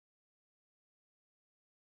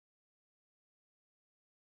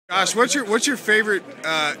Gosh, what's your favorite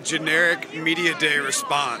generic media day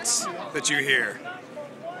response that you hear?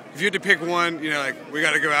 If you had to pick one, like we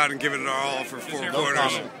got to go out and give it our all for 4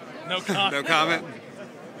 quarters. No comment. No comment.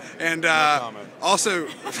 And also,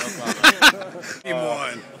 team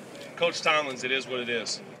one. Coach Tomlin's, it is what it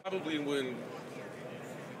is. Probably when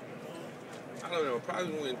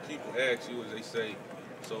people ask you, as they say,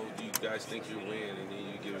 so do you guys think you'll win? And then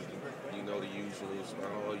you give the usuals.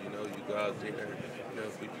 Oh, you go out there.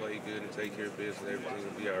 If we play good and take care of business, everything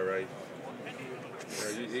will be all right.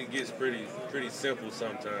 It gets pretty simple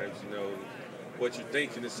sometimes. What you're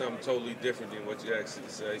thinking is something totally different than what you actually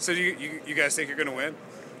say. So you guys think you're going to win?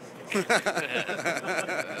 We're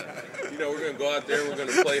going to go out there and we're going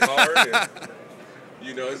to play hard. And,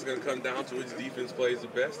 it's going to come down to which defense plays the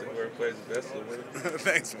best, and whoever plays the best will win.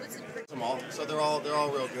 Thanks. So they're all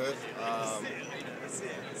real good.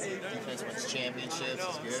 Defense wins championships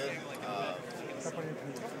is good.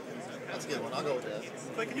 That's a good one. I'll go with that.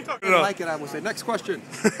 Can you talk? I like it. I would say. Next question.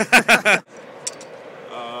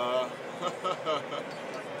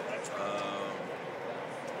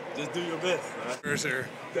 Just do your best. For sure.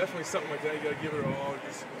 Definitely something like that. You gotta give it all.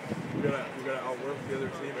 We gotta outwork the other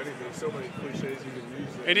team. Anything. So many cliches you can use.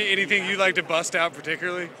 Anything you'd like to bust out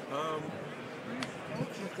particularly? I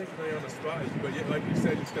can't think of any on the spot. But yeah, like you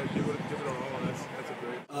said, you just gotta give it our all. That's a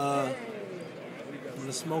great. When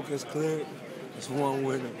the smoke is cleared, it's one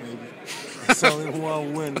winner, baby. It's only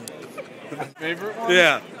one winner. Favorite one?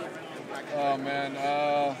 Yeah. Oh man,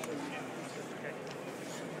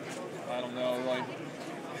 I don't know. Like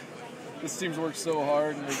this team's worked so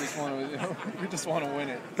hard, and we just want to win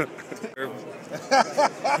it.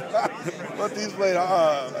 What teams played?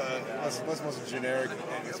 What's most generic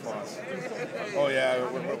response? Oh yeah,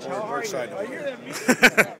 we're excited.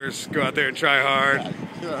 Just go out there and try hard.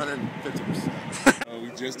 150%. We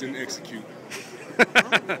just didn't execute.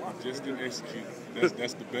 Just didn't execute.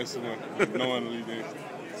 That's the best one. Knowingly,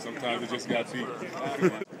 sometimes it just got beat.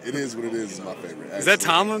 It is what it is my favorite. Actually. Is that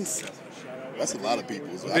Tomlin's? That's a lot of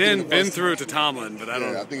people's. Been through it to Tomlin, but I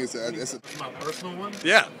don't. Yeah, I think it's My personal one?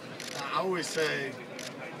 Yeah. I always say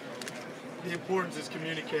the importance is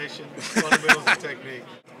communication, fundamentals of technique.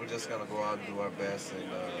 We're just going to go out and do our best, and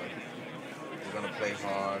we're going to play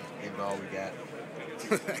hard, give it all we got.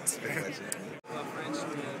 Thanks, man.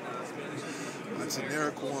 a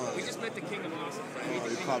generic one. We just met the king of awesome. Oh,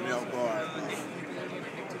 you caught me off guard.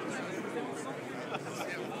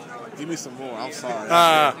 Give me some more. I'm sorry.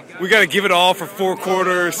 We got to give it all for 4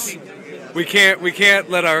 quarters. We can't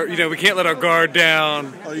let our guard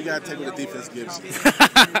down. Oh, you got to take what the defense gives you. Something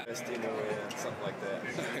like that.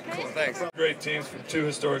 Cool, thanks. Great teams from 2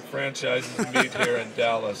 historic franchises meet here in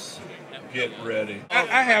Dallas. Get ready.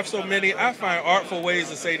 I have so many. I find artful ways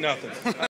to say nothing.